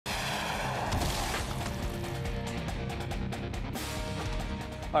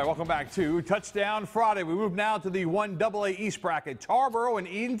All right, welcome back to Touchdown Friday. We move now to the 1AA East bracket. Tarboro and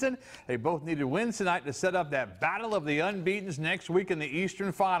Edenton, they both needed wins tonight to set up that battle of the unbeatens next week in the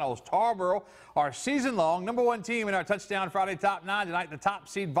Eastern Finals. Tarboro, our season-long #1 team in our Touchdown Friday top 9 tonight. The top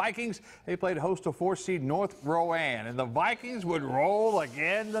seed Vikings, they played host to 4 seed North Rowan, and the Vikings would roll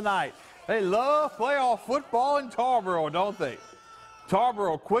again tonight. They love playoff football in Tarboro, don't they?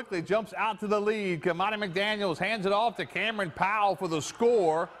 Tarboro quickly jumps out to the lead. Kamani McDaniels hands it off to Cameron Powell for the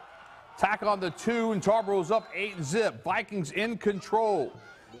score. Tack on the 2, and Tarboro's up 8-zip. Vikings in control.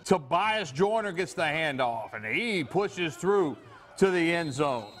 Tobias Joyner gets the handoff, and he pushes through to the end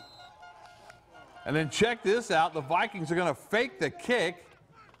zone. And then check this out. The Vikings are going to fake the kick.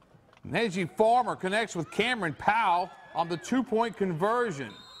 Neji Farmer connects with Cameron Powell on the 2-point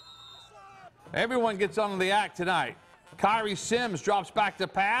conversion. Everyone gets on the act tonight. Kyrie Sims drops back to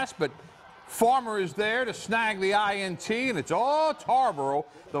pass, but Farmer is there to snag the INT, and it's all Tarboro.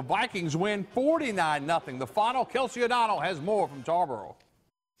 The Vikings win 49-0. The final, Kelsey O'Donnell has more from Tarboro.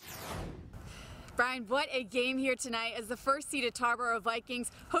 Brian, what a game here tonight as the first seeded Tarboro Vikings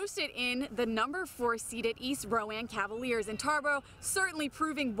hosted in the #4 seeded East Rowan Cavaliers. And Tarboro certainly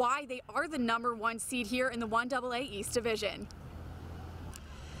proving why they are the #1 seed here in the 1AA East Division.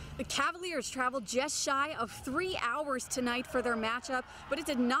 The Cavaliers traveled just shy of 3 hours tonight for their matchup, but it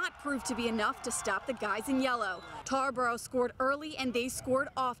did not prove to be enough to stop the guys in yellow. Tarboro scored early and they scored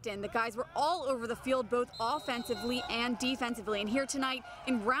often. The guys were all over the field, both offensively and defensively. And here tonight,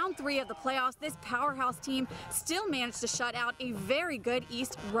 in round 3 of the playoffs, this powerhouse team still managed to shut out a very good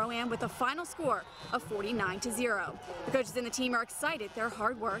East Rowan with a final score of 49-0. The coaches and the team are excited. Their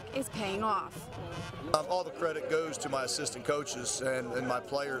hard work is paying off. All the credit goes to my assistant coaches and my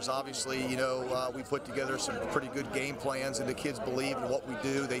players. Obviously, you know, we put together some pretty good game plans, and the kids believe in what we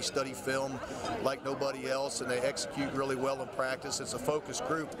do. They study film like nobody else, and they execute really well in practice. It's a focused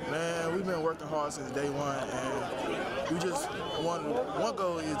group. Man, we've been working hard since day one, and we just one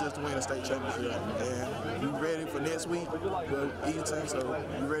goal is just to win a state championship. And we're ready for next week with Edenton, so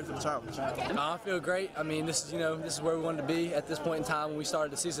we're ready for the challenge. I feel great. I mean, this is where we wanted to be at this point in time when we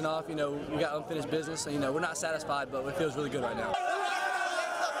started the season off. You know, we got unfinished business, and we're not satisfied, but it feels really good right now.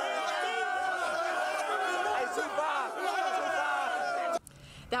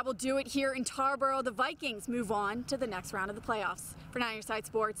 That will do it here in Tarboro. The Vikings move on to the next round of the playoffs. For 9 Side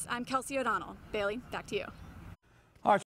Sports, I'm Kelsey O'Donnell. Bailey, back to you.